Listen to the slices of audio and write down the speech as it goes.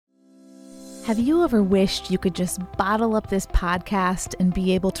Have you ever wished you could just bottle up this podcast and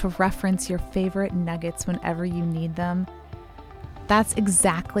be able to reference your favorite nuggets whenever you need them? That's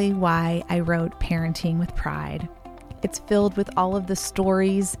exactly why I wrote Parenting with Pride. It's filled with all of the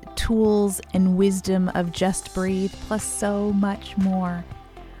stories, tools, and wisdom of Just Breathe, plus so much more.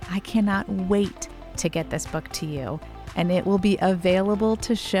 I cannot wait to get this book to you, and it will be available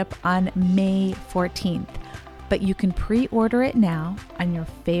to ship on May 14th. But you can pre-order it now on your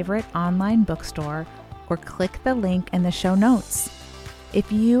favorite online bookstore or click the link in the show notes.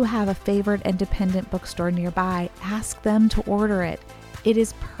 If you have a favorite independent bookstore nearby, ask them to order it. It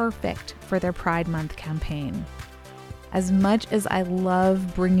is perfect for their Pride Month campaign. As much as I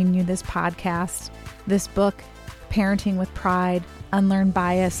love bringing you this podcast, this book, Parenting with Pride, Unlearn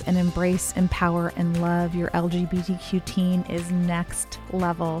Bias and Embrace, Empower, and Love Your LGBTQ Teen is next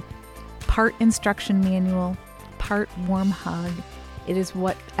level. Part instruction manual, part warm hug. It is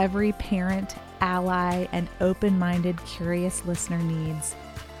what every parent, ally, and open-minded, curious listener needs.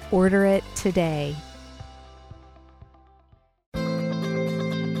 Order it today.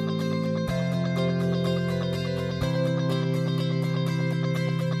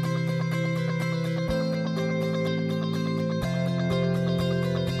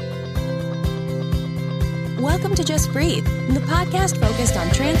 Welcome to Just Breathe, the podcast focused on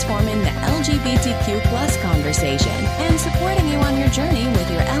transforming the LGBTQ plus conversation and supporting you on your journey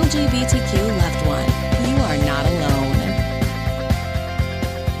with your LGBTQ loved one. You are not alone.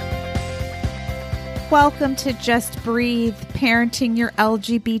 Welcome to Just Breathe, Parenting Your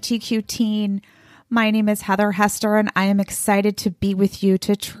LGBTQ Teen. My name is Heather Hester, and I am excited to be with you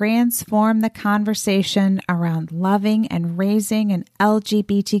to transform the conversation around loving and raising an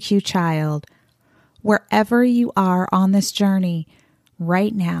LGBTQ child. Wherever you are on this journey,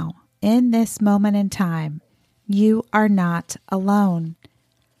 right now, in this moment in time, you are not alone.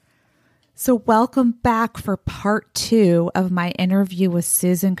 So welcome back for part 2 of my interview with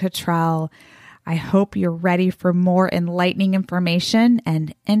Susan Cottrell. I hope you're ready for more enlightening information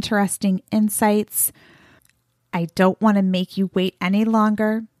and interesting insights. I don't want to make you wait any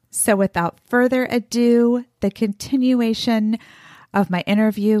longer. So without further ado, the continuation of my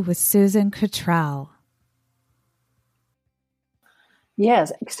interview with Susan Cottrell.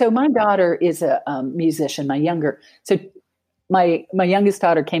 Yes. So my daughter is a musician, my youngest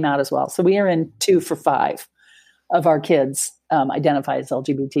daughter came out as well. So we are in 2 for 5 of our kids identify as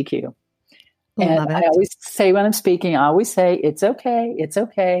LGBTQ. And I always say when I'm speaking, I always say, it's okay. It's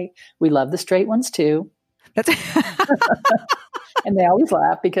okay. We love the straight ones too. And they always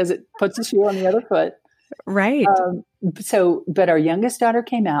laugh because it puts a shoe on the other foot. Right. But our youngest daughter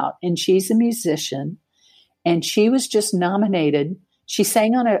came out and she's a musician and she was just nominated. She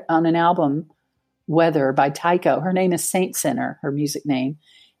sang on an album, Weather by Tycho. Her name is Saint Sinner, her music name.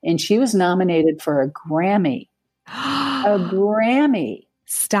 And she was nominated for a Grammy. A Grammy.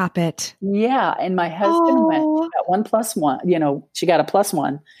 Stop it. Yeah. And my husband went, she got 1 + 1, she got a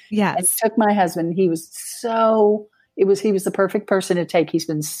 +1. Yes. And took my husband. He was the perfect person to take. He's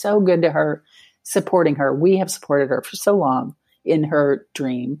been so good to her, supporting her. We have supported her for so long in her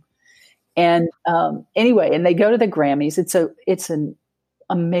dream. And anyway, and they go to the Grammys. It's an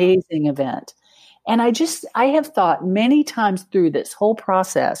amazing event. And I have thought many times through this whole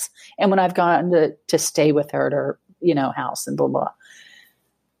process, and when I've gone to stay with her at her, house and blah, blah,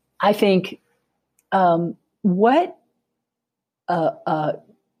 I think, what a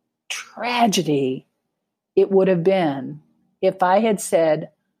tragedy it would have been if I had said,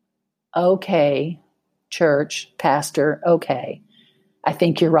 okay, church, pastor, okay, I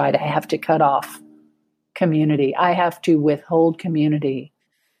think you're right. I have to cut off community. I have to withhold community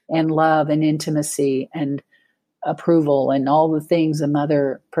and love and intimacy and approval and all the things a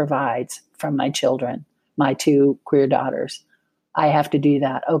mother provides from my children, my 2 queer daughters. I have to do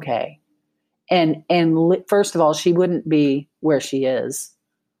that. Okay. And first of all, she wouldn't be where she is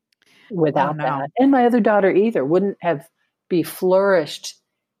without that. And my other daughter either wouldn't be flourished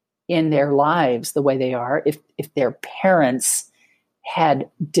in their lives the way they are if their parents had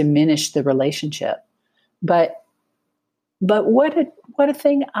diminished the relationship. But what a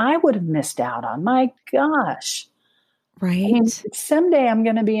thing I would have missed out on. My gosh. Right. I mean, someday I'm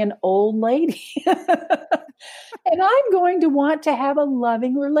going to be an old lady and I'm going to want to have a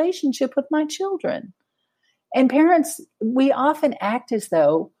loving relationship with my children. And parents, we often act as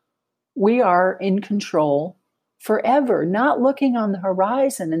though we are in control forever, not looking on the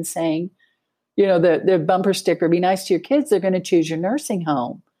horizon and saying, the bumper sticker, be nice to your kids. They're going to choose your nursing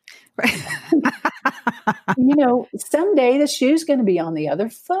home. Right. Someday the shoe's going to be on the other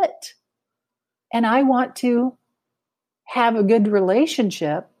foot. And I want to have a good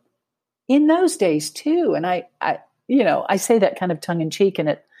relationship in those days too. And I say that kind of tongue in cheek, and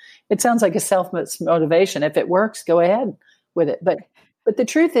it sounds like a self-motivation. If it works, go ahead with it. But the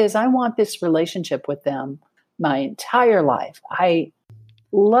truth is, I want this relationship with them my entire life. I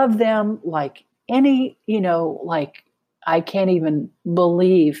love them like like I can't even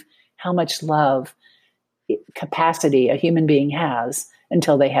believe how much love capacity a human being has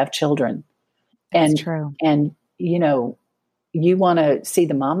until they have children. That's true. And, you want to see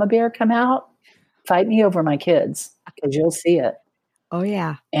the mama bear come out, fight me over my kids, because you'll see it. Oh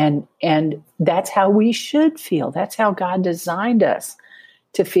yeah. And that's how we should feel. That's how God designed us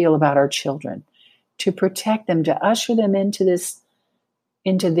to feel about our children, to protect them, to usher them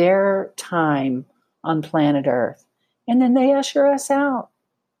into their time on planet Earth. And then they usher us out.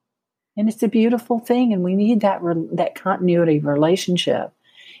 And it's a beautiful thing. And we need that continuity of relationship.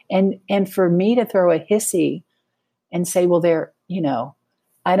 And for me to throw a hissy and say, well,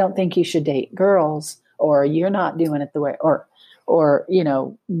 I don't think you should date girls, or you're not doing it the way, or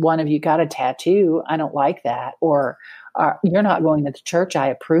one of you got a tattoo, I don't like that, or you're not going to the church I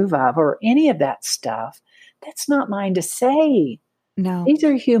approve of, or any of that stuff. That's not mine to say. No. These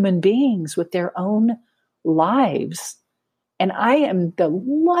are human beings with their own lives. And I am the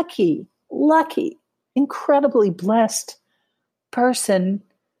lucky, incredibly blessed person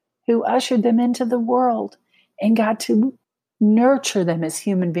who ushered them into the world and got to nurture them as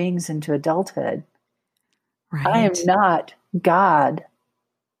human beings into adulthood. Right. I am not God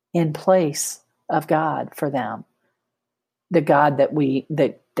in place of God for them. The God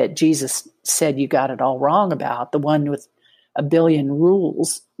that Jesus said you got it all wrong about, the one with a billion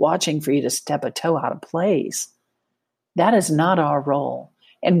rules watching for you to step a toe out of place. That is not our role.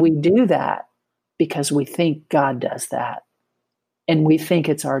 And we do that because we think God does that. And we think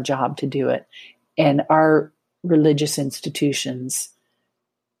it's our job to do it. And our religious institutions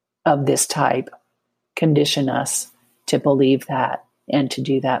of this type condition us to believe that and to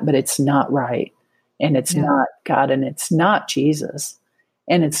do that. But it's not right. And it's not God, and it's not Jesus.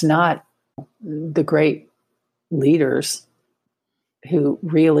 And it's not the great leaders who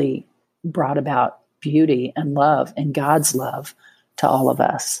really brought about beauty and love and God's love to all of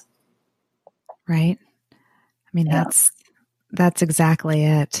us. Right. I mean, that's exactly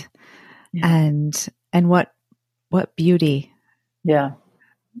it. Yeah. And what beauty. Yeah.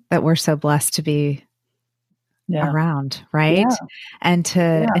 That we're so blessed to be around, right? Yeah. And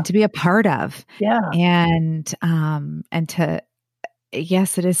to be a part of. Yeah. And to,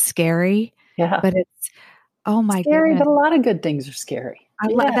 yes, it is scary. Yeah. But it's, oh my scary, goodness. But a lot of good things are scary.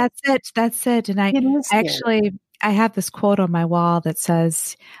 That's it. And I have this quote on my wall that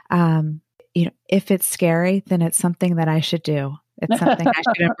says, if it's scary, then it's something that I should do. It's something I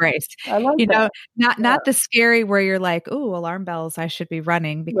should embrace. I like that. Not the scary where you're like, oh, alarm bells, I should be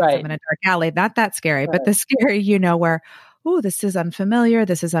running because I'm in a dark alley. Not that scary, but the scary, where, oh, this is unfamiliar.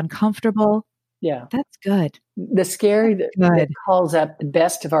 This is uncomfortable. Yeah. That's good. The scary that calls up the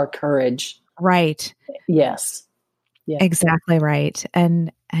best of our courage. Right. Yes. Yeah. Exactly right.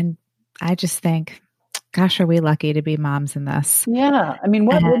 And I just think, gosh, are we lucky to be moms in this? Yeah. I mean,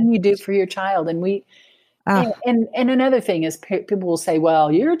 what wouldn't you do for your child? And and another thing is people will say,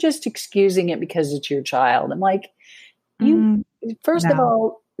 well, you're just excusing it because it's your child. I'm like, first of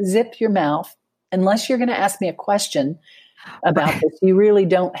all, zip your mouth. Unless you're going to ask me a question about this, you really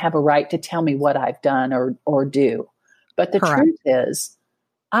don't have a right to tell me what I've done or do. But the truth is,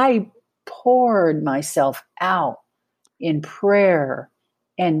 I poured myself out in prayer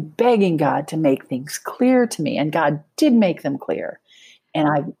and begging God to make things clear to me. And God did make them clear.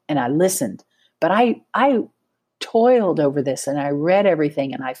 And I listened. But I toiled over this, and I read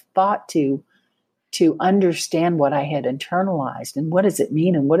everything, and I fought to understand what I had internalized, and what does it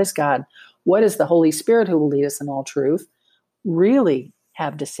mean, and what does the Holy Spirit, who will lead us in all truth, really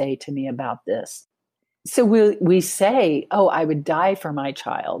have to say to me about this. So we say, oh, I would die for my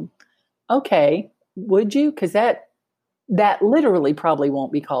child. Okay, would you? Because that literally probably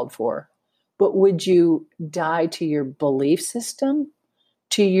won't be called for. But would you die to your belief system,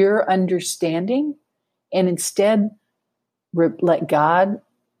 to your understanding, and instead let God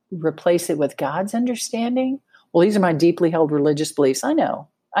replace it with God's understanding? Well, these are my deeply held religious beliefs. I know.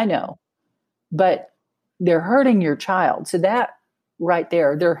 But they're hurting your child. So that right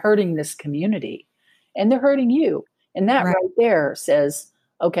there, they're hurting this community, and they're hurting you. And that right there says,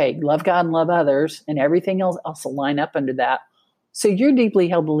 okay, love God and love others, and everything else will line up under that. So your deeply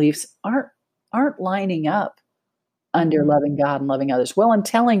held beliefs aren't lining up under loving God and loving others. Well,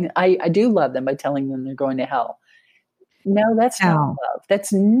 I do love them by telling them they're going to hell. No, that's not love.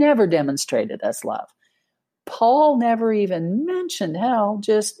 That's never demonstrated as love. Paul never even mentioned hell,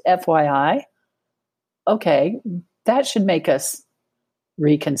 just FYI. Okay, that should make us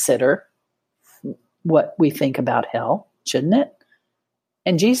reconsider what we think about hell, shouldn't it?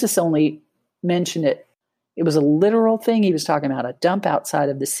 And Jesus only mentioned it. It was a literal thing. He was talking about a dump outside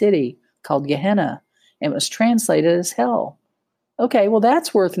of the city called Gehenna, and it was translated as hell. Okay, well,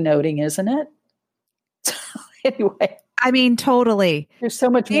 that's worth noting, isn't it? Anyway. I mean, totally. There's so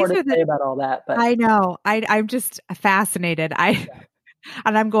much more to say about all that. But I know. I'm just fascinated.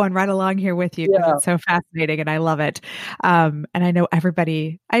 And I'm going right along here with you because it's so fascinating and I love it. And I know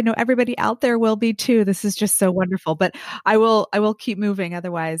everybody out there will be too. This is just so wonderful, but I will keep moving.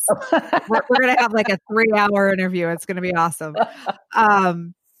 Otherwise we're going to have like a 3-hour interview. It's going to be awesome.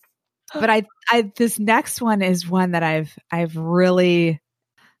 But I this next one is one that I've really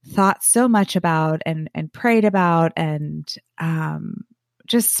thought so much about and prayed about and,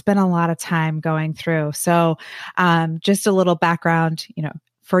 just spent a lot of time going through. So, just a little background,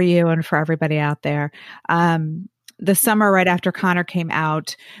 for you and for everybody out there. The summer right after Connor came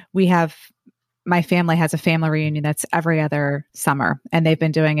out, my family has a family reunion that's every other summer, and they've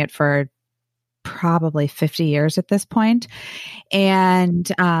been doing it for probably 50 years at this point.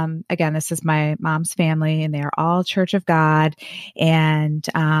 And, again, this is my mom's family and they are all Church of God. And,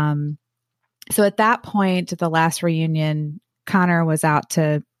 so at that point, the last reunion, Connor was out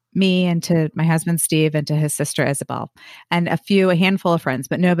to me and to my husband, Steve, and to his sister, Isabel, and a handful of friends,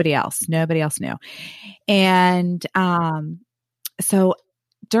 but nobody else knew. And, so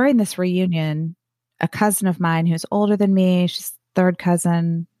during this reunion, a cousin of mine who's older than me, she's third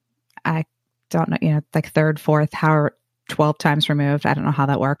cousin, I don't know, like third, fourth, 12 times removed. I don't know how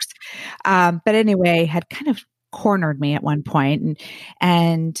that works. But anyway, had kind of cornered me at one point.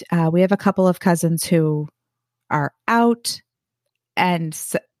 And we have a couple of cousins who are out, and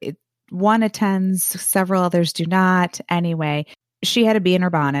one attends, several others do not. Anyway, she had a bee in her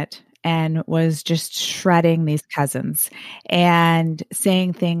bonnet and was just shredding these cousins and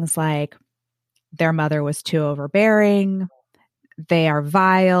saying things like their mother was too overbearing, they are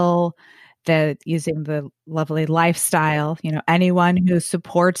vile, using the lovely lifestyle, anyone who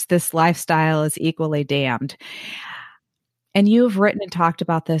supports this lifestyle is equally damned. And you've written and talked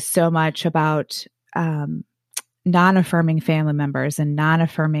about this so much about non-affirming family members and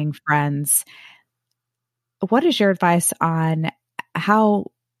non-affirming friends. What is your advice on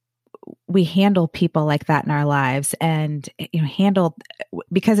how we handle people like that in our lives and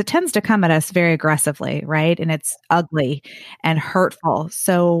because it tends to come at us very aggressively, right? And it's ugly and hurtful.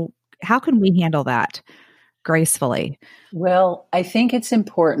 So how can we handle that gracefully? Well, I think it's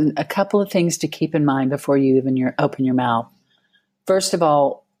important. A couple of things to keep in mind before you even open your mouth. First of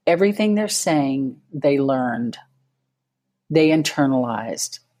all, everything they're saying, they learned. They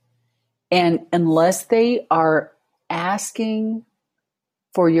internalized. And unless they are asking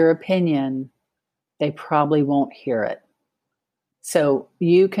for your opinion, they probably won't hear it. So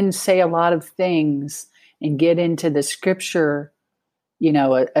you can say a lot of things and get into the scripture,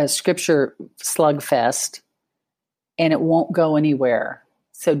 a scripture slugfest, and it won't go anywhere.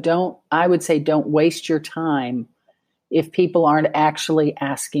 So I would say don't waste your time if people aren't actually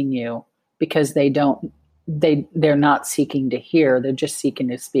asking you, because they're not seeking to hear, they're just seeking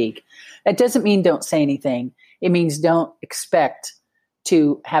to speak. That doesn't mean don't say anything. It means don't expect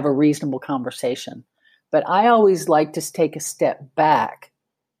to have a reasonable conversation. But I always like to take a step back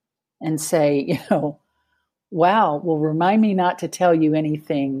and say, wow, well, remind me not to tell you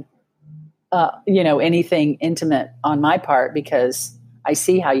anything, anything intimate on my part, because I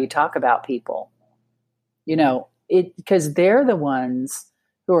see how you talk about people, because they're the ones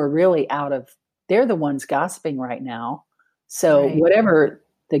who are really they're the ones gossiping right now. So whatever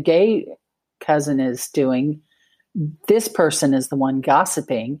the gay cousin is doing, this person is the one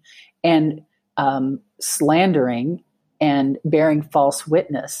gossiping and slandering and bearing false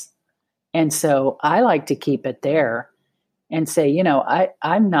witness. And so I like to keep it there and say,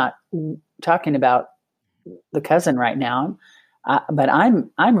 I'm not talking about the cousin right now, but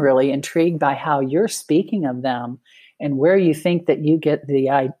I'm really intrigued by how you're speaking of them and where you think that you get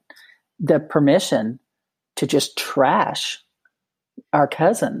the permission to just trash our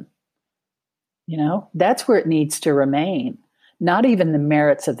cousin. That's where it needs to remain, not even the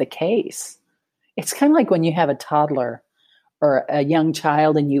merits of the case. It's kind of like when you have a toddler or a young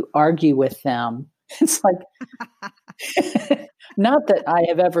child and you argue with them. It's like, not that I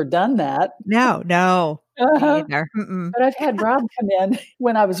have ever done that. No. Either. But I've had Rob come in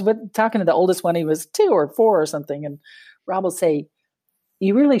when I was talking to the oldest one. He was 2 or 4 or something. And Rob will say,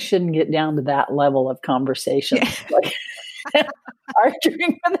 you really shouldn't get down to that level of conversation. Yeah. Like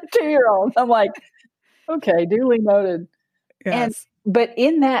arguing with a 2-year-old. I'm like, Okay, duly noted. Yes. But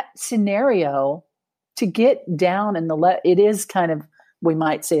in that scenario, to get down in it is kind of, we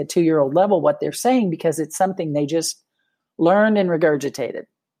might say, a 2-year-old level, what they're saying, because it's something they just learned and regurgitated.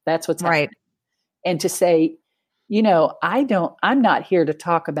 That's what's happening. Right. And to say, I'm not here to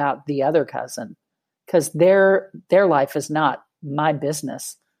talk about the other cousin, because their life is not my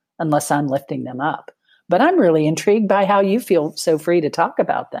business unless I'm lifting them up. But I'm really intrigued by how you feel so free to talk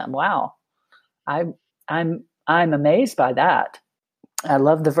about them. Wow. I'm amazed by that. I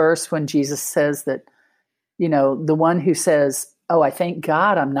love the verse when Jesus says that, the one who says, "Oh, I thank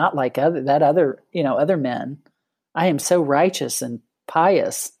God I'm not like other men. I am so righteous and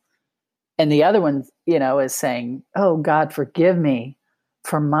pious." And the other one, is saying, "Oh, God, forgive me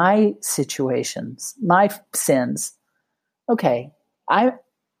for my situations, my sins." Okay.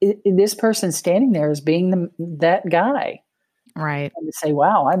 This person standing there is being that guy. Right. And to say,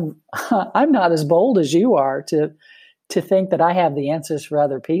 "Wow, I'm not as bold as you are to think that I have the answers for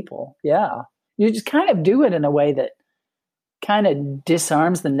other people." Yeah. You just kind of do it in a way that kind of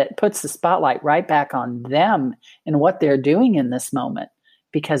disarms them, that puts the spotlight right back on them and what they're doing in this moment,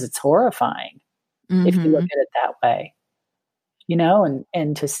 because it's horrifying if you look at it that way, and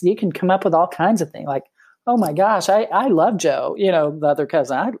you can come up with all kinds of things like, "Oh my gosh, I love Joe, the other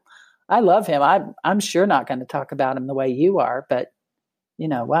cousin. I love him. I'm sure not going to talk about him the way you are, but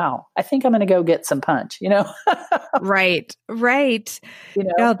wow, I think I'm going to go get some punch, Right.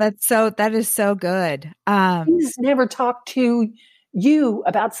 No, that is so good. He's never talked to you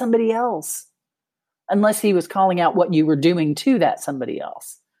about somebody else unless he was calling out what you were doing to that somebody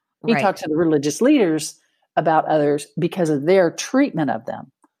else. He talked to the religious leaders about others because of their treatment of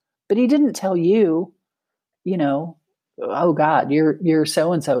them. But he didn't tell you, "Oh God, you're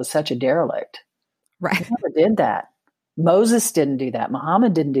so-and-so is such a derelict." Right. He never did that. Moses didn't do that.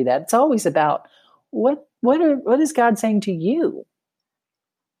 Muhammad didn't do that. It's always about what is God saying to you?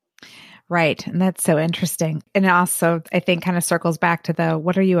 Right. And that's so interesting. And also, I think, kind of circles back to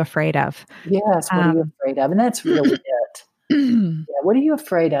what are you afraid of? Yes. What are you afraid of? And that's really it. Yeah, what are you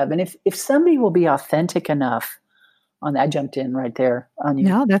afraid of? And if somebody will be authentic enough I jumped in right there on you.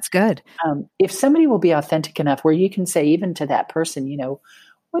 No, that's good. If somebody will be authentic enough where you can say even to that person,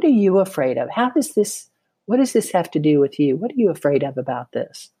 "What are you afraid of? What does this have to do with you? What are you afraid of about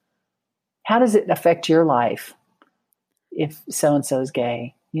this? How does it affect your life if so-and-so is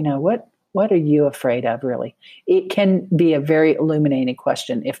gay? What are you afraid of, really?" It can be a very illuminating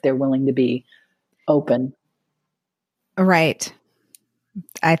question if they're willing to be open. Right.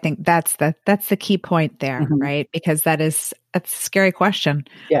 I think that's the key point there, right? Because that's a scary question.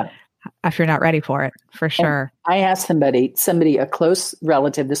 Yeah. If you're not ready for it, for sure. And I asked somebody, a close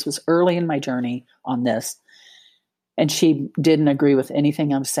relative, this was early in my journey on this, and she didn't agree with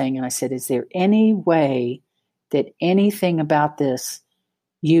anything I'm saying. And I said, "Is there any way that anything about this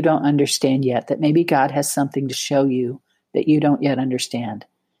you don't understand yet, that maybe God has something to show you that you don't yet understand?"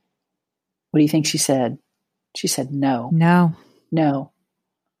 What do you think she said? She said, "No.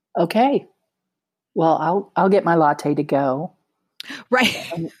 Okay. Well, I'll get my latte to go." Right.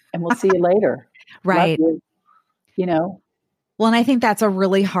 And we'll see you later. Right. Love you. Well, and I think that's a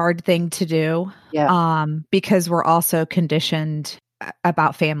really hard thing to do. Yeah. Because we're also conditioned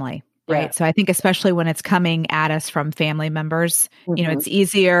about family. Right. Yeah. So I think especially when it's coming at us from family members, it's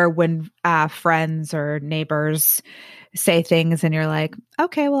easier when friends or neighbors say things and you're like,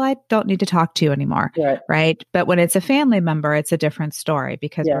 "Okay, well, I don't need to talk to you anymore." Right. But when it's a family member, it's a different story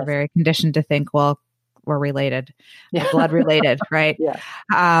because we're very conditioned to think, well, we're related, blood related. Right.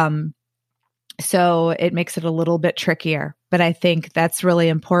 Yeah. So it makes it a little bit trickier, but I think that's really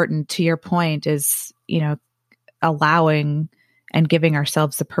important to your point is, allowing and giving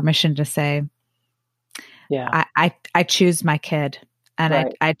ourselves the permission to say, "Yeah, I choose my kid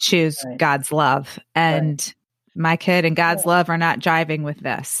and I choose God's love, and my kid and God's love are not jiving with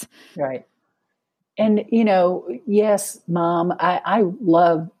this." Right. And, yes, Mom, I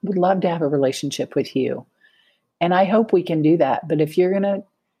would love to have a relationship with you. And I hope we can do that. But if you're going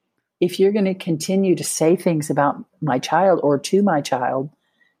to continue to say things about my child or to my child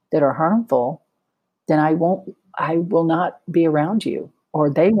that are harmful, then I will not be around you, or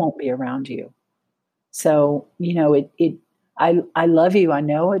they won't be around you. So, I love you. I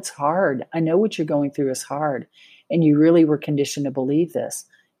know it's hard. I know what you're going through is hard, and you really were conditioned to believe this.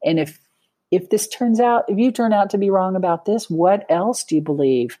 And if you turn out to be wrong about this, what else do you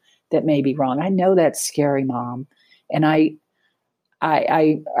believe that may be wrong? I know that's scary, Mom. And I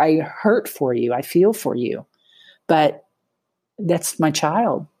hurt for you. I feel for you, but that's my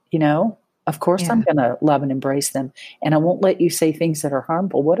child, Of course, I'm going to love and embrace them, and I won't let you say things that are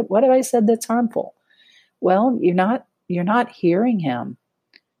harmful. What have I said that's harmful? Well, you're not hearing him.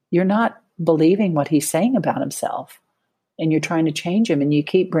 You're not believing what he's saying about himself, and you're trying to change him, and you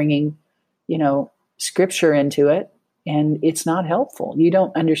keep bringing, scripture into it, and it's not helpful. You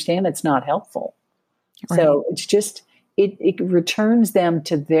don't understand it's not helpful. Right. So it's just, it returns them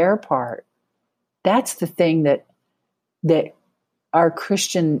to their part. That's the thing that our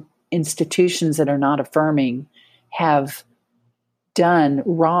Christian institutions that are not affirming have done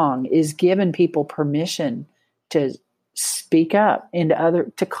wrong, is given people permission to speak up and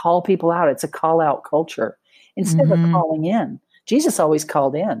to call people out. It's a call out culture instead of calling in. Jesus always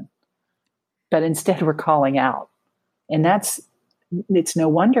called in, but instead we're calling out. And it's no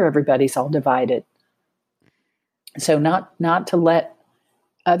wonder everybody's all divided. So not to let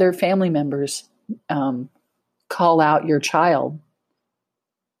other family members call out your child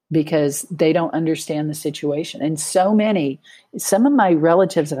because they don't understand the situation. And some of my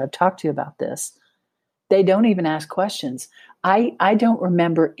relatives that I've talked to about this, they don't even ask questions. I don't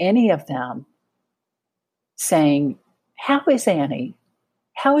remember any of them saying, how is Annie?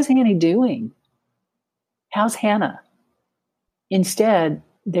 How is Annie doing? How's Hannah? Instead,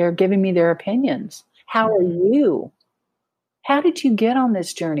 they're giving me their opinions. How are you? How did you get on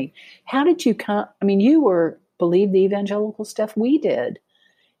this journey? How did you come? I mean, you believed the evangelical stuff we did.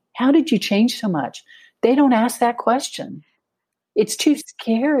 How did you change so much? They don't ask that question. It's too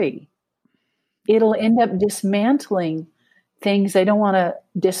scary. It'll end up dismantling things they don't want to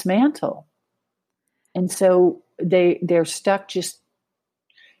dismantle. And so they're stuck just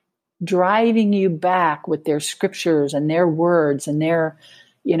driving you back with their scriptures and their words and their,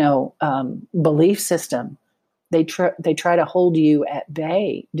 belief system. They try to hold you at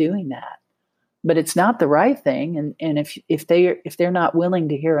bay doing that, but it's not the right thing. And if they're not willing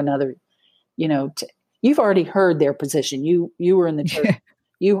to hear another, you've already heard their position. You were in the church.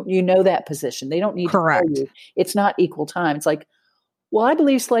 You know that position. They don't need Correct. to tell you. It's not equal time. It's like, well, I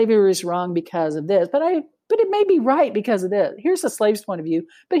believe slavery is wrong because of this, but it may be right because of this. Here's the slave's point of view,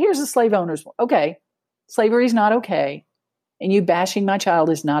 but here's the slave owner's. Okay, slavery is not okay, and you bashing my child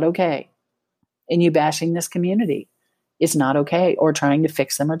is not okay, and you bashing this community is not okay, or trying to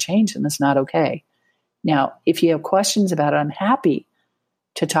fix them or change them is not okay. Now, if you have questions about it, I'm happy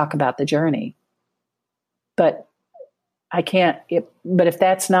to talk about the journey, but I can't. But if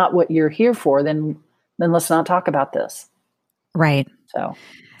that's not what you're here for, then let's not talk about this. Right. So,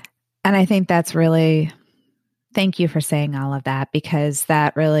 and I think that's really, thank you for saying all of that, because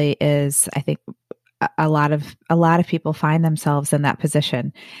that really is, I think, a lot of people find themselves in that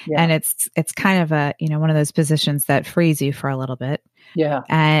position. Yeah. And it's kind of a, one of those positions that frees you for a little bit. Yeah.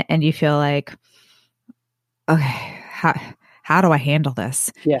 And you feel like, okay, how do I handle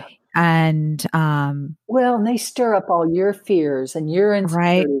this? Yeah. And and they stir up all your fears and your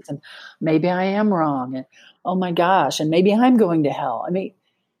insecurities, right? And maybe I am wrong, and oh my gosh, and maybe I'm going to hell. I mean,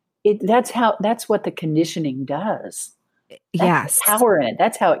 that's what the conditioning does. Yes, the power in it.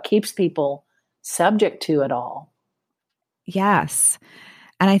 That's how it keeps people subject to it all. Yes,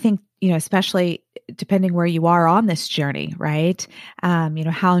 and I think especially depending where you are on this journey, right?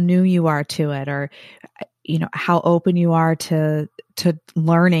 How new you are to it, or how open you are to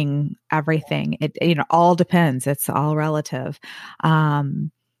learning everything. It all depends. It's all relative.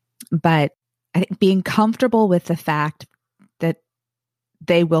 But I think being comfortable with the fact that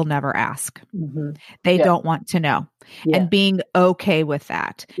they will never ask. Mm-hmm. They don't want to know. Yeah. And being okay with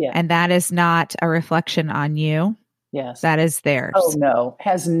that. Yeah. And that is not a reflection on you. Yes. That is theirs. Oh, no.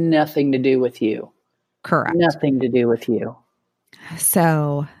 Has nothing to do with you. Correct. Nothing to do with you.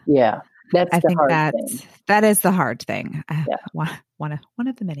 So, yeah. I think that is the hard thing. Yeah. One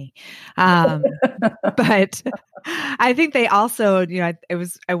of the many. But I think they also,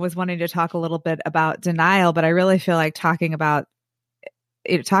 I was wanting to talk a little bit about denial, but I really feel like talking about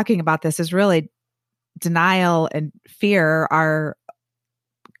this is really denial and fear are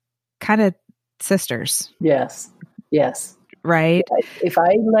kind of sisters. Yes. Yes. Right. If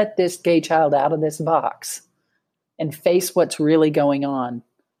I let this gay child out of this box and face what's really going on,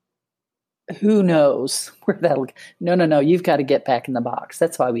 who knows where that'll no, you've got to get back in the box.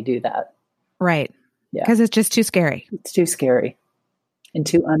 That's why we do that. Right. Yeah. Because it's just too scary. It's too scary and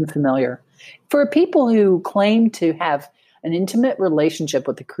too unfamiliar. For people who claim to have an intimate relationship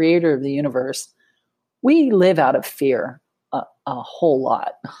with the creator of the universe, we live out of fear a whole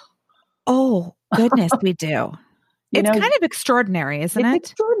lot. Oh, goodness, we do. It's kind of extraordinary, isn't it?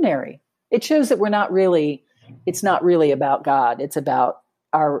 It's extraordinary. It shows that it's not really about God. It's about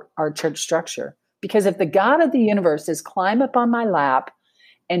our church structure. Because if the God of the universe is climb up on my lap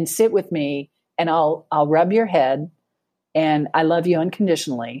and sit with me and I'll rub your head and I love you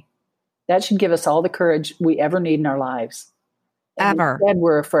unconditionally, That should give us all the courage we ever need in our lives. And Ever. instead,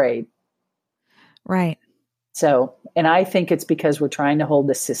 we're afraid. Right. So, and I think it's because we're trying to hold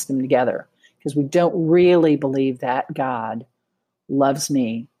the system together, because we don't really believe that God loves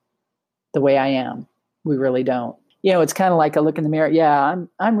me the way I am. We really don't. You know, it's kind of like a look in the mirror. Yeah,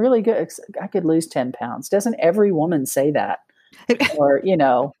 I'm really good. I could lose 10 pounds. Doesn't every woman say that? Or, you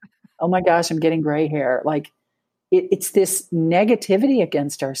know, oh my gosh, I'm getting gray hair. Like it's this negativity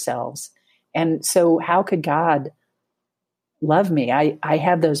against ourselves. And so how could God love me? I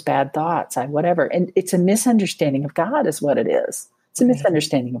have those bad thoughts. Whatever. And it's a misunderstanding of God is what it is. It's a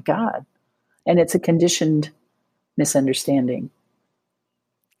misunderstanding of God. And it's a conditioned misunderstanding.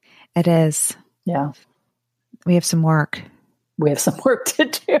 It is. Yeah. We have some work. We have some work to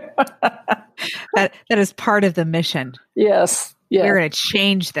do. That is part of the mission. Yes. Yes. We're going to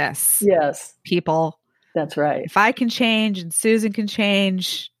change this. Yes. People. That's right. If I can change and Susan can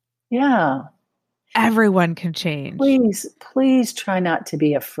change. Yeah. Everyone can change. Please try not to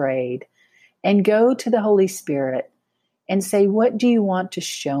be afraid and go to the Holy Spirit and say, what do you want to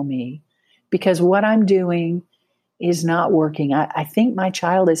show me? Because what I'm doing is not working. I think my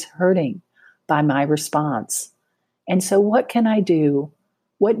child is hurting by my response. And so what can I do?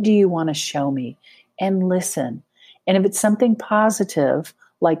 What do you want to show me? And listen. And if it's something positive,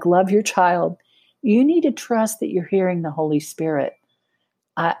 like love your child, you need to trust that you're hearing the Holy Spirit.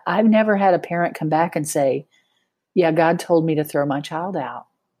 I've never had a parent come back and say, yeah, God told me to throw my child out.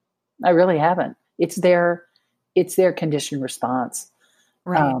 I really haven't. It's their conditioned response.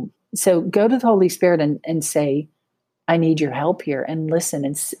 Right. So go to the Holy Spirit and say, I need your help here, and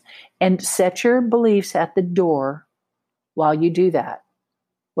listen and set your beliefs at the door while you do that.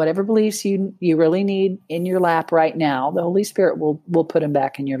 Whatever beliefs you really need in your lap right now, the Holy Spirit will put them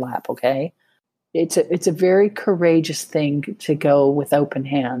back in your lap, okay? It's a very courageous thing to go with open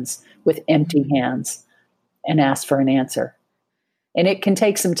hands, with empty hands, and ask for an answer. And it can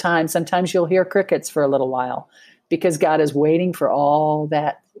take some time. Sometimes you'll hear crickets for a little while because God is waiting for all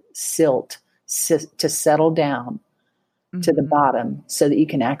that silt to settle down to the bottom so that you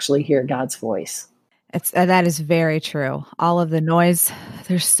can actually hear God's voice. That is very true. All of the noise,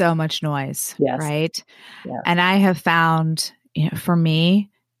 there's so much noise, Yes. right? Yeah. And I have found, for me,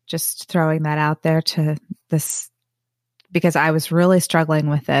 just throwing that out there to this, because I was really struggling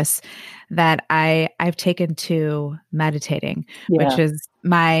with this, that I've taken to meditating, which is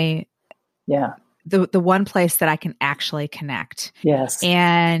the one place that I can actually connect. Yes.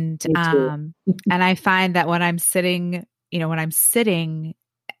 And and I find that when I'm sitting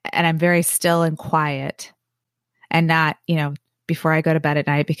and I'm very still and quiet and not, before I go to bed at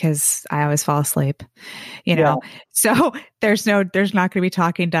night, because I always fall asleep, so there's not going to be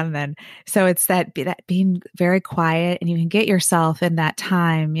talking done then. So it's that being very quiet, and you can get yourself in that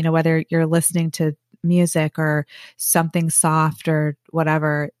time, whether you're listening to music or something soft or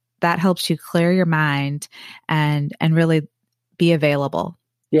whatever, that helps you clear your mind and really be available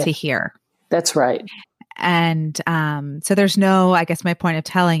to hear. That's right. And so there's no, I guess my point of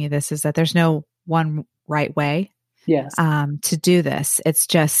telling you this is that there's no one right way to do this. It's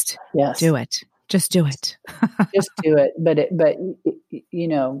just do it. Just do it. Just do it. But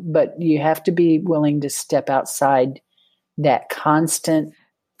you have to be willing to step outside that constant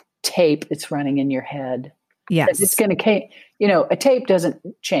tape that's running in your head. Yes. It's going to, a tape doesn't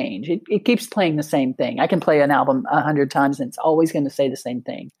change. It keeps playing the same thing. I can play an album 100 times and it's always going to say the same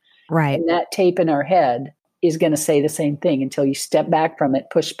thing. Right. And that tape in our head is going to say the same thing until you step back from it,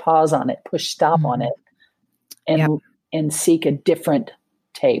 push pause on it, push stop on it, and seek a different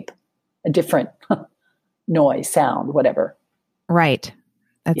tape, a different noise, sound, whatever. Right.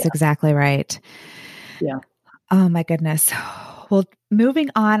 That's exactly right. Yeah. Oh my goodness. Well, moving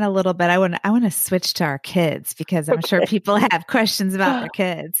on a little bit, I want to switch to our kids, because I'm sure people have questions about their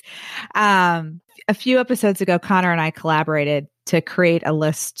kids. A few episodes ago, Connor and I collaborated to create a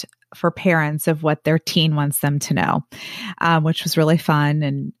list for parents of what their teen wants them to know, which was really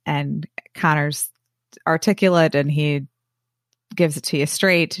fun. And Connor's articulate, and he gives it to you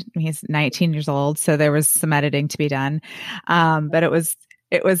straight. He's 19 years old, so there was some editing to be done. But it was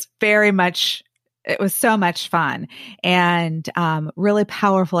very much, it was so much fun and really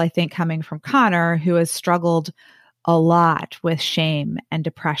powerful, I think, coming from Connor, who has struggled a lot with shame and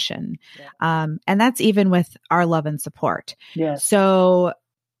depression. And that's even with our love and support. Yes. So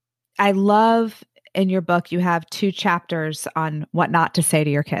I love, in your book, you have 2 chapters on what not to say to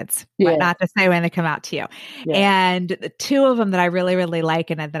your kids, what not to say when they come out to you. Yeah. And the 2 of them that I really, really like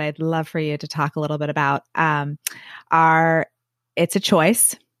and that I'd love for you to talk a little bit about are, it's a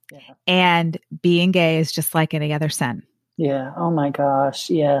choice, and being gay is just like any other sin. Yeah. Oh my gosh.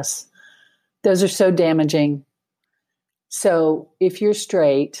 Yes. Those are so damaging. So if you're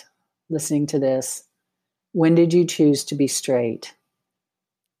straight, listening to this, when did you choose to be straight?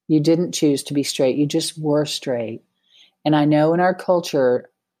 You didn't choose to be straight. You just were straight. And I know in our culture,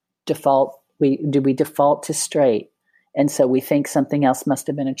 we default to straight. And so we think something else must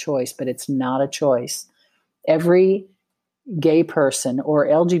have been a choice, but it's not a choice. Every gay person or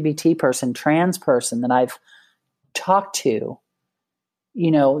LGBT person, trans person that I've talked to,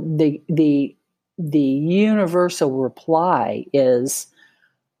 you know, the universal reply is,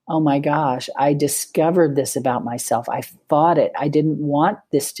 oh my gosh, I discovered this about myself. I fought it. I didn't want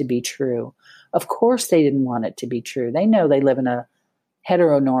this to be true. Of course they didn't want it to be true. They know they live in a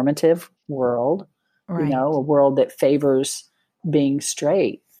heteronormative world, Right. you know, a world that favors being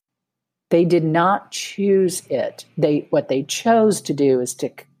straight. They did not choose it. What they chose to do is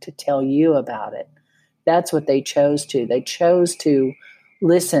to tell you about it. That's what they chose to. They chose to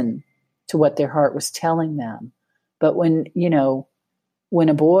listen to what their heart was telling them. But when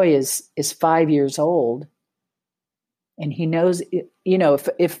a boy is 5 years old and he knows, you know,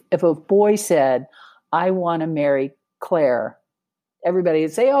 if a boy said, I want to marry Claire, everybody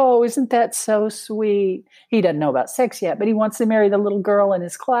would say, oh, isn't that so sweet? He doesn't know about sex yet, but he wants to marry the little girl in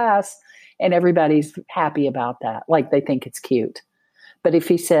his class. And everybody's happy about that. Like they think it's cute. But if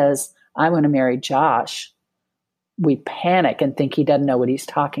he says, I want to marry Josh, we panic and think he doesn't know what he's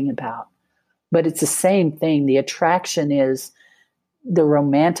talking about. But it's the same thing. The attraction is the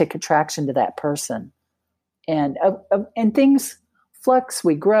romantic attraction to that person. And things flux,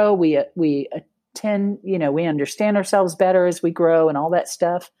 we grow, we attend, you know, we understand ourselves better as we grow and all that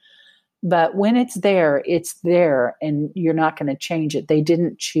stuff. But when it's there, and you're not going to change it. They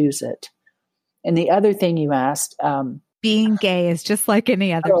didn't choose it. And the other thing you asked, being gay is just like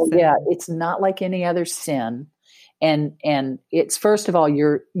any other sin. Yeah, it's not like any other sin. And it's, first of all,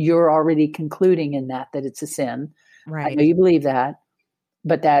 you're already concluding in that it's a sin. Right. I know you believe that,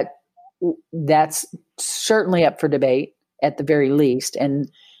 but that's certainly up for debate at the very least. And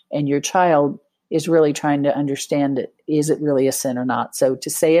your child is really trying to understand it. Is it really a sin or not? So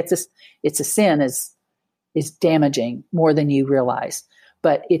to say it's a sin is damaging more than you realize.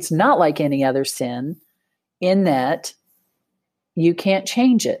 But it's not like any other sin in that you can't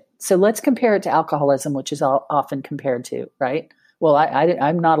change it. So let's compare it to alcoholism, which is often compared to, right? Well,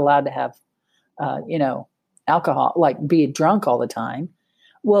 I'm not allowed to have, alcohol, like be drunk all the time.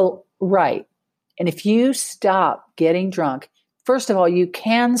 Well, right. And if you stop getting drunk, first of all, you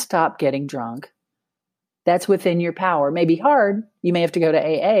can stop getting drunk. That's within your power. It may be hard. You may have to go to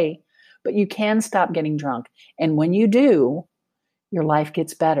AA, but you can stop getting drunk. And when you do, your life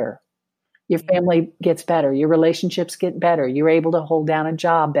gets better. Your family gets better. Your relationships get better. You're able to hold down a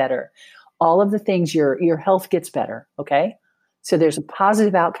job better. All of the things, your health gets better. Okay. So there's a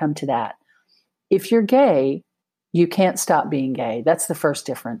positive outcome to that. If you're gay, you can't stop being gay. That's the first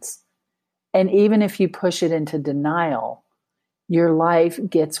difference. And even if you push it into denial, your life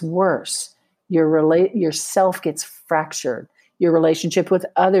gets worse. Your self gets fractured. Your relationship with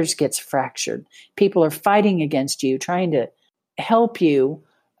others gets fractured. People are fighting against you, trying to help you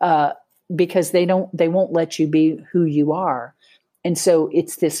because they won't let you be who you are. And so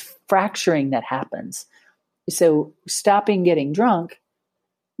it's this fracturing that happens. So stopping getting drunk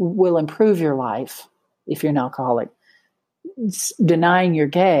will improve your life if you're an alcoholic. Denying you're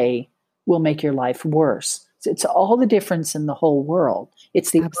gay will make your life worse. So it's all the difference in the whole world.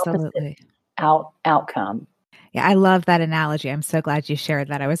 It's the Absolutely. opposite outcome. Yeah, I love that analogy. I'm so glad you shared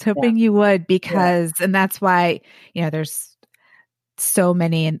that. I was hoping you would because, and that's why, there's so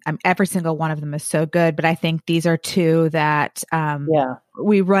many, and every single one of them is so good. But I think these are two that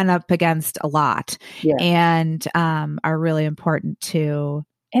we run up against a lot and are really important to.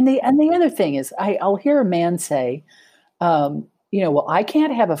 And the other thing is, I'll hear a man say, well, I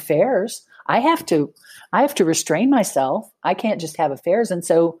can't have affairs. I have to restrain myself. I can't just have affairs. And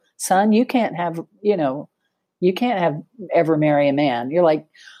so, son, you can't ever marry a man. You're like,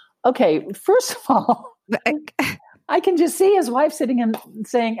 okay, first of all, I can just see his wife sitting and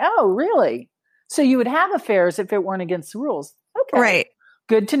saying, oh, really? So you would have affairs if it weren't against the rules. Okay. Right.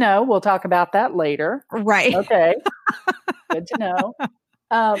 Good to know. We'll talk about that later. Right. Okay. Good to know.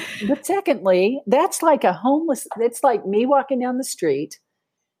 But secondly, that's like it's like me walking down the street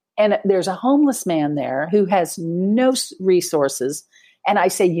and there's a homeless man there who has no resources. And I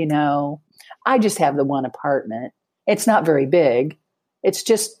say, I just have the one apartment. It's not very big.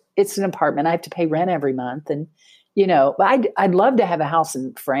 It's an apartment. I have to pay rent every month. And, I'd love to have a house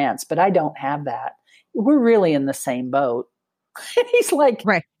in France, but I don't have that. We're really in the same boat. And he's like,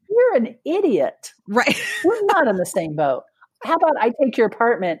 right. You're an idiot. Right. We're not in the same boat. How about I take your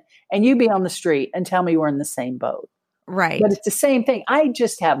apartment and you be on the street and tell me we're in the same boat. Right. But it's the same thing. I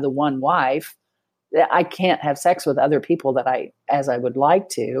just have the one wife that I can't have sex with other people as I would like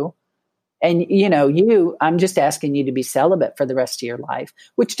to. And, I'm just asking you to be celibate for the rest of your life,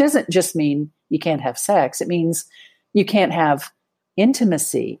 which doesn't just mean you can't have sex. It means you can't have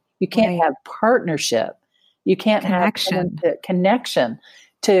intimacy. You can't have partnership. You can't have connection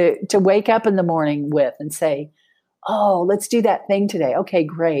to wake up in the morning with and say, oh, let's do that thing today. Okay,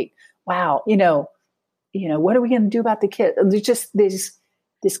 great. Wow. What are we going to do about the kid? There's just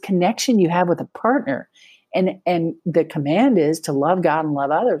this connection you have with a partner. And the command is to love God and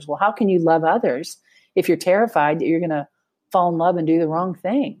love others. Well, how can you love others if you're terrified that you're going to fall in love and do the wrong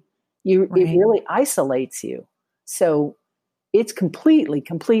thing? It really isolates you. So it's completely,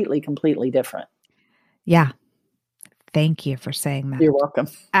 completely, completely different. Yeah. Thank you for saying that. You're welcome.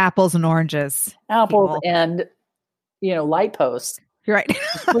 Apples and oranges. Apples and, light posts. You're right.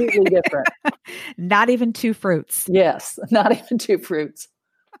 Completely different. Not even two fruits. Yes. Not even two fruits.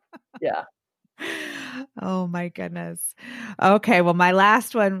 Yeah. Oh my goodness. Okay. Well, my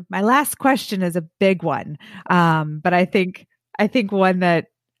last question is a big one. But I think one that,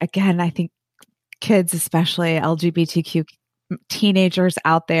 again, I think kids, especially LGBTQ teenagers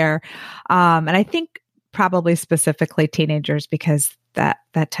out there, and I think probably specifically teenagers, because that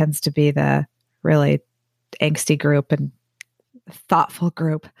tends to be the really angsty group and thoughtful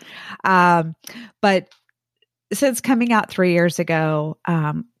group. But since coming out 3 years ago,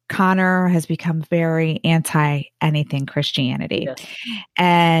 Connor has become very anti anything Christianity. Yes.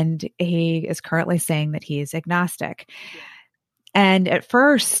 And he is currently saying that he is agnostic. And at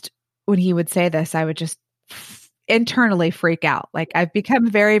first, when he would say this, I would just internally freak out. Like, I've become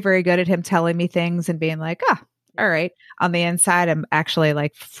very, very good at him telling me things and being like, all right. On the inside, I'm actually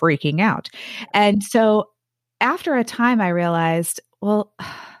like freaking out. And so after a time, I realized, well,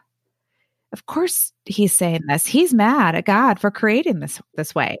 of course he's saying this. He's mad at God for creating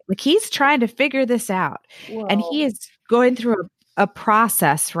this way. Like, he's trying to figure this out. Whoa. And he is going through a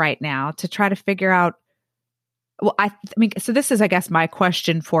process right now to try to figure out. Well, I mean, so this is, I guess, my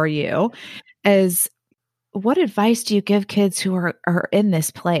question for you is, what advice do you give kids who are in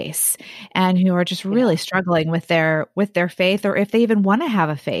this place and who are just really struggling with their faith, or if they even want to have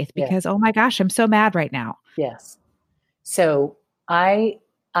a faith? Because, oh my gosh, I'm so mad right now. Yes. So I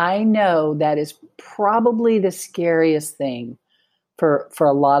know that is probably the scariest thing for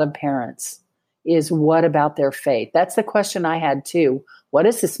a lot of parents is, what about their faith? That's the question I had too. What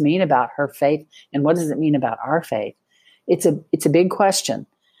does this mean about her faith? And what does it mean about our faith? It's a big question,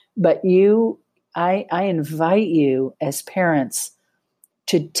 but I invite you as parents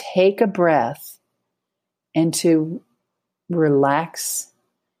to take a breath and to relax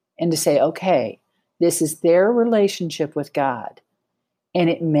and to say, okay, this is their relationship with God. And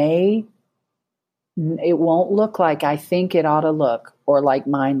it won't look like I think it ought to look or like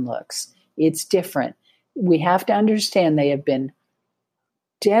mine looks. It's different. We have to understand they have been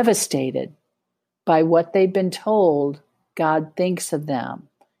devastated by what they've been told God thinks of them.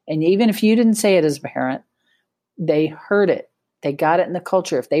 And even if you didn't say it as a parent, they heard it. They got it in the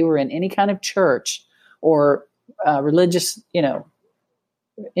culture. If they were in any kind of church or religious,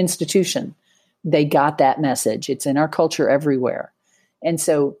 institution, they got that message. It's in our culture everywhere. And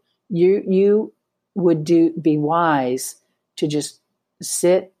so you would be wise to just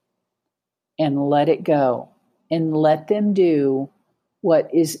sit and let it go and let them do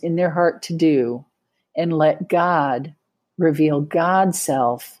what is in their heart to do, and let God reveal God's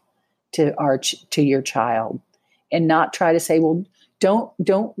self to your child, and not try to say, well,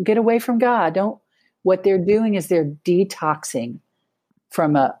 don't get away from God. What they're doing is they're detoxing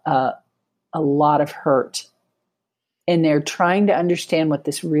from a lot of hurt. And they're trying to understand what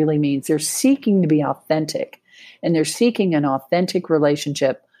this really means. They're seeking to be authentic, and they're seeking an authentic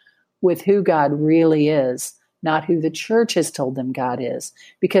relationship with who God really is, not who the church has told them God is,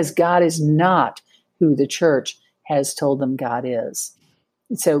 because God is not who the church has told them God is.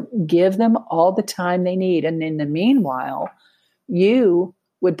 So give them all the time they need. And in the meanwhile, you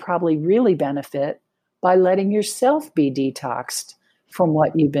would probably really benefit by letting yourself be detoxed from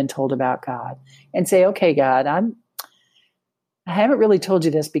what you've been told about God, and say, okay, God, I haven't really told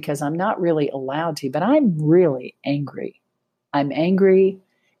you this because I'm not really allowed to, but I'm really angry. I'm angry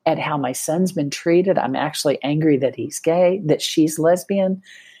at how my son's been treated. I'm actually angry that he's gay, that she's lesbian,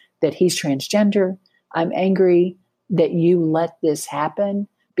 that he's transgender. I'm angry that you let this happen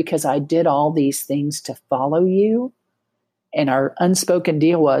because I did all these things to follow you. And our unspoken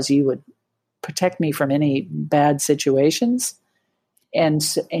deal was you would protect me from any bad situations. And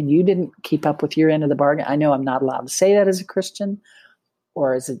you didn't keep up with your end of the bargain. I know I'm not allowed to say that as a Christian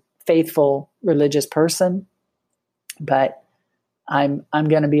or as a faithful religious person, but I'm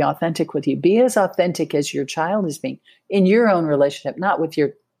going to be authentic with you. Be as authentic as your child is being in your own relationship, not with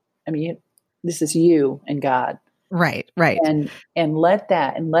your, this is you and God. Right. And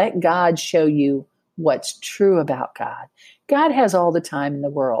let God show you what's true about God. God has all the time in the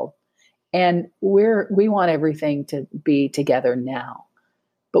world, and we want everything to be together now,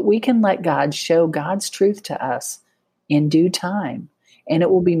 but we can let God show God's truth to us in due time, and it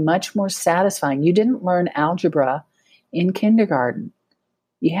will be much more satisfying. You didn't learn algebra in kindergarten.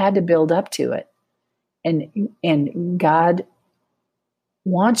 You had to build up to it. And God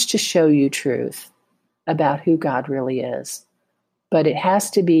wants to show you truth about who God really is. But it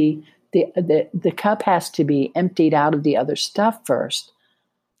has to be, the cup has to be emptied out of the other stuff first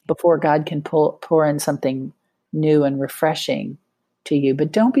before God can pour in something new and refreshing to you.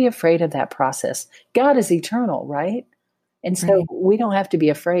 But don't be afraid of that process. God is eternal, right? And so we don't have to be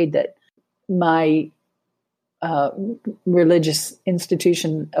afraid that my religious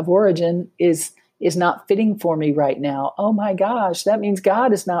institution of origin is not fitting for me right now. Oh my gosh, that means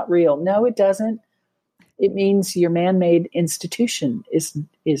God is not real. No, it doesn't. It means your man-made institution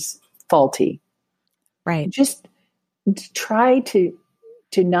is faulty. Right. Just try to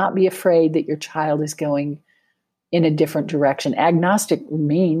not be afraid that your child is going in a different direction. Agnostic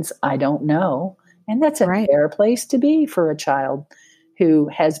means I don't know. And that's a fair place to be for a child who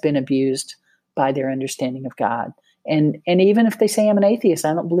has been abused by their understanding of God. And even if they say I'm an atheist,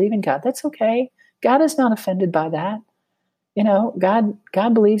 I don't believe in God, that's okay. God is not offended by that.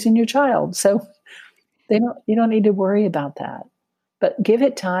 God believes in your child. So you don't need to worry about that. But give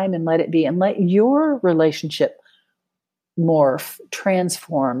it time and let it be, and let your relationship morph,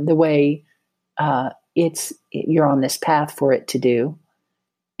 transform the way you're on this path for it to do,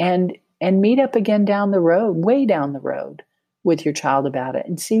 and meet up again down the road, way down the road, with your child about it,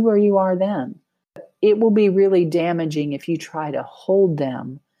 and see where you are then. It will be really damaging if you try to hold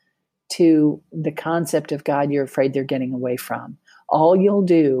them to the concept of God you're afraid they're getting away from. All you'll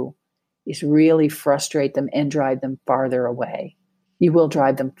do is really frustrate them and drive them farther away. You will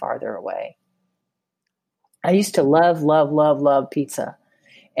drive them farther away. I used to love pizza.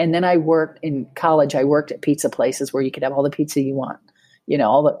 And then I worked in college. I worked at pizza places where you could have all the pizza you want,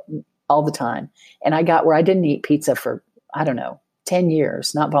 all the time. And I got where I didn't eat pizza for, 10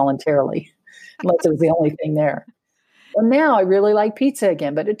 years, not voluntarily, unless it was the only thing there. Well, now I really like pizza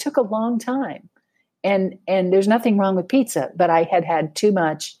again, but it took a long time. And there's nothing wrong with pizza, but I had too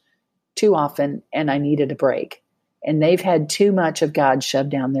much too often, and I needed a break. And they've had too much of God shoved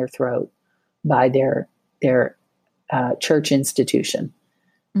down their throat by their church institution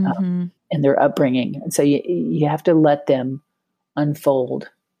and their upbringing. And so you have to let them unfold.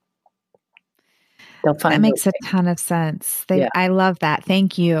 That makes a ton of sense. I love that.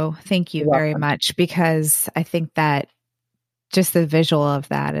 Thank you. Thank you very much, because I think that just the visual of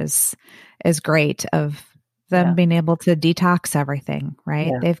that is great, of them being able to detox everything, right?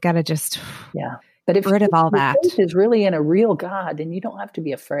 Yeah. They've got to just but if rid of all that. Faith is really in a real God, then you don't have to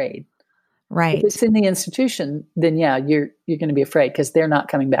be afraid. Right. If it's in the institution, then you're going to be afraid because they're not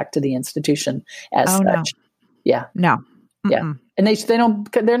coming back to the institution as such. No. Yeah. No. Mm-mm. Yeah. And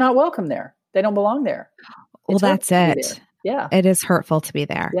they're not welcome there. They don't belong there. Well, that's it. Yeah. It is hurtful to be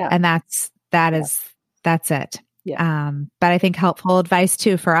there. Yeah. And that's it. Yeah. But I think helpful advice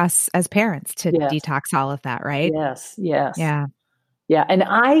too for us as parents to detox all of that, right? Yes. Yes. Yeah. Yeah. And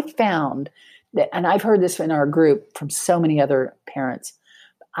I found that, and I've heard this in our group from so many other parents,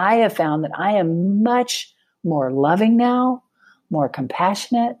 I have found that I am much more loving now, more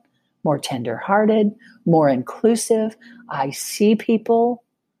compassionate, more tenderhearted, more inclusive. I see people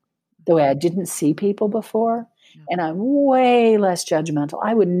the way I didn't see people before, and I'm way less judgmental.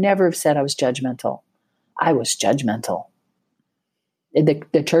 I would never have said I was judgmental. I was judgmental.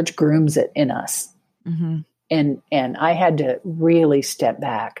 The church grooms it in us. Mm-hmm. And I had to really step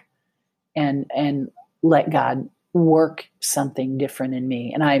back and let God work something different in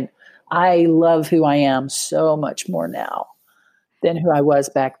me. And I love who I am so much more now than who I was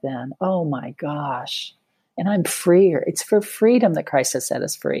back then. Oh my gosh. And I'm freer. It's for freedom that Christ has set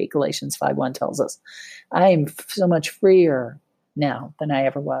us free. Galatians 5:1 tells us. I am so much freer now than I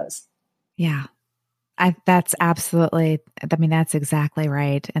ever was. Yeah. That's exactly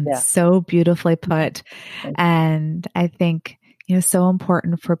right. And so beautifully put. And I think, so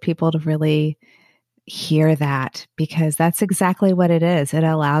important for people to really hear that, because that's exactly what it is. It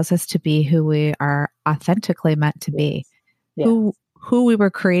allows us to be who we are authentically meant to be, who we were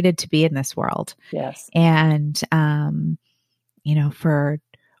created to be in this world. Yes. And, for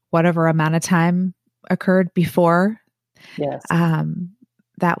whatever amount of time occurred before,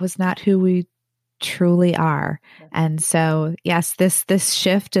 that was not who we truly are. And so, yes, this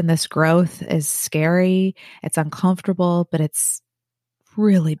shift and this growth is scary. It's uncomfortable, but it's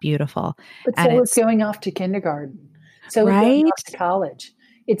really beautiful. But and so is going off to kindergarten. So is going off to college.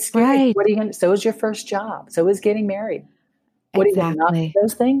 It's scary. Right. What are you going to? So is your first job. So is getting married. What are you going to not do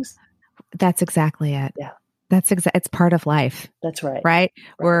those things? That's exactly it. Yeah. It's part of life. That's right. Right.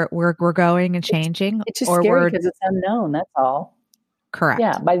 We're growing and changing. It's just scary because it's unknown. That's all. Correct.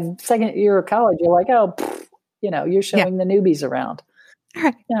 Yeah. By the second year of college, you're like, oh, you're showing the newbies around.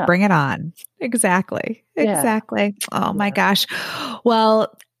 Right. Yeah. Bring it on. Exactly. Exactly. Yeah. Oh my gosh.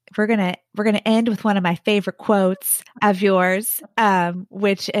 Well, we're going to end with one of my favorite quotes of yours,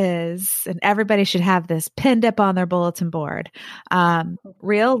 which is, and everybody should have this pinned up on their bulletin board.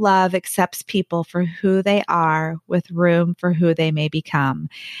 Real love accepts people for who they are with room for who they may become.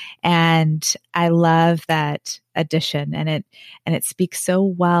 And I love that addition, and it speaks so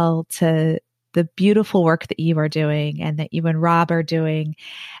well to the beautiful work that you are doing and that you and Rob are doing.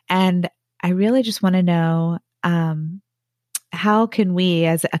 And I really just want to know, how can we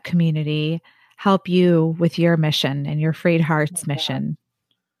as a community help you with your mission and your Freed Hearts mission?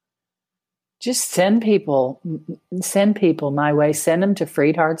 Just send people my way. Send them to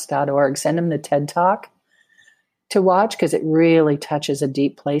freedhearts.org. Send them the TED Talk to watch, because it really touches a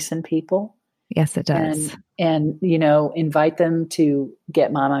deep place in people. Yes, it does. And invite them to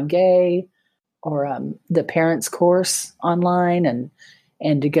Get Mom on Gay or the parents course online,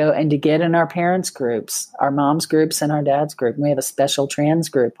 and to go and to get in our parents groups, our moms groups and our dads group. And we have a special trans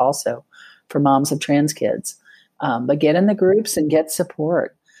group also for moms of trans kids. But get in the groups and get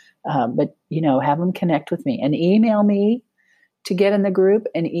support. But have them connect with me and email me to get in the group,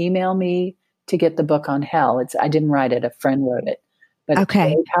 and email me to get the book on hell. I didn't write it. A friend wrote it, but It's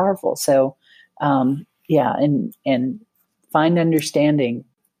very powerful. So, and find understanding.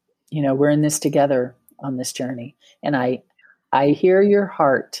 We're in this together on this journey. And I hear your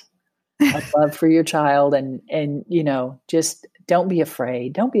heart of love for your child, and just don't be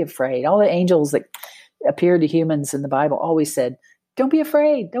afraid. Don't be afraid. All the angels that appeared to humans in the Bible always said, don't be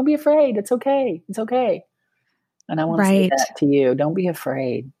afraid. Don't be afraid. It's okay. It's okay. And I want to say that to you. Don't be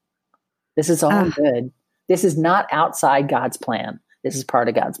afraid. This is all good. This is not outside God's plan. This is part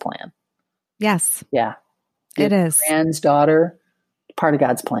of God's plan. Yes. Yeah. It is. Grand's daughter, part of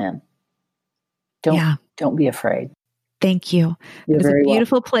God's plan. Don't be afraid. Thank you. It was a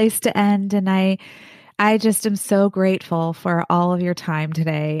beautiful place to end. And I just am so grateful for all of your time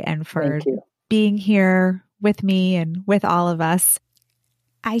today and for being here with me and with all of us.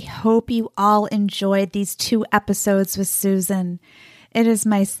 I hope you all enjoyed these 2 episodes with Susan. It is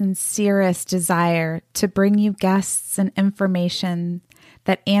my sincerest desire to bring you guests and information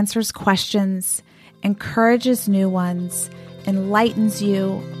that answers questions, encourages new ones, enlightens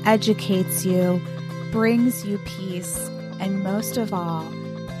you, educates you, brings you peace, and most of all,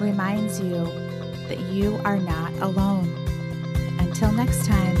 reminds you that you are not alone. Until next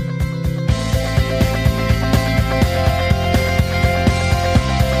time.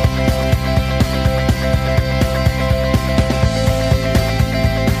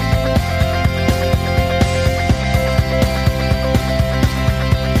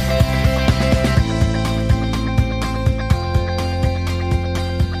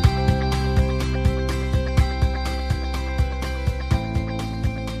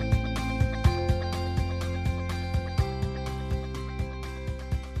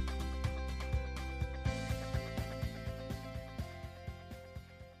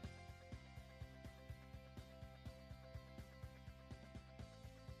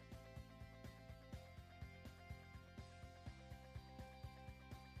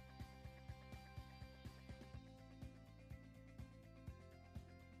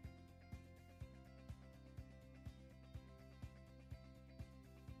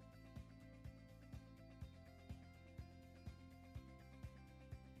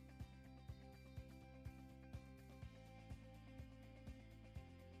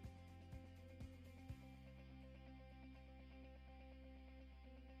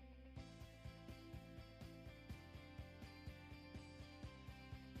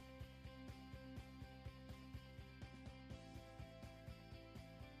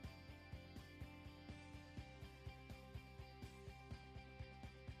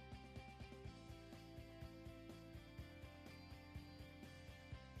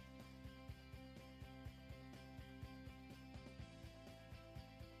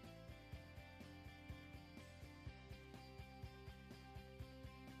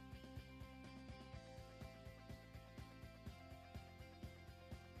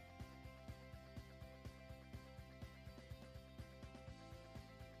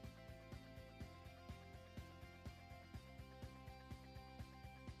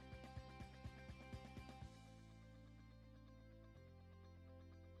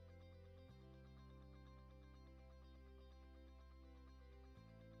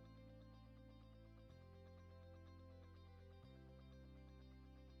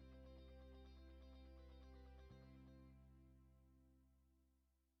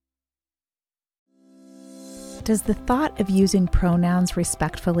 Does the thought of using pronouns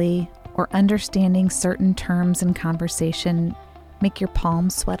respectfully or understanding certain terms in conversation make your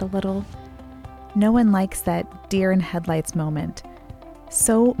palms sweat a little? No one likes that deer in headlights moment.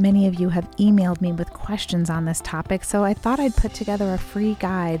 So many of you have emailed me with questions on this topic, so I thought I'd put together a free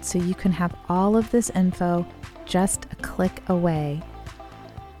guide so you can have all of this info just a click away.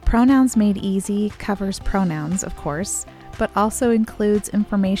 Pronouns Made Easy covers pronouns, of course, but also includes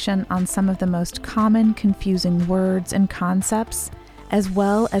information on some of the most common confusing words and concepts, as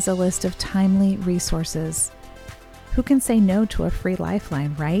well as a list of timely resources. Who can say no to a free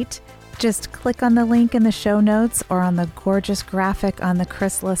lifeline, right? Just click on the link in the show notes or on the gorgeous graphic on the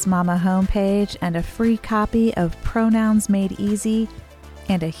Chrysalis Mama homepage, and a free copy of Pronouns Made Easy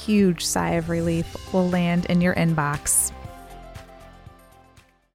and a huge sigh of relief will land in your inbox.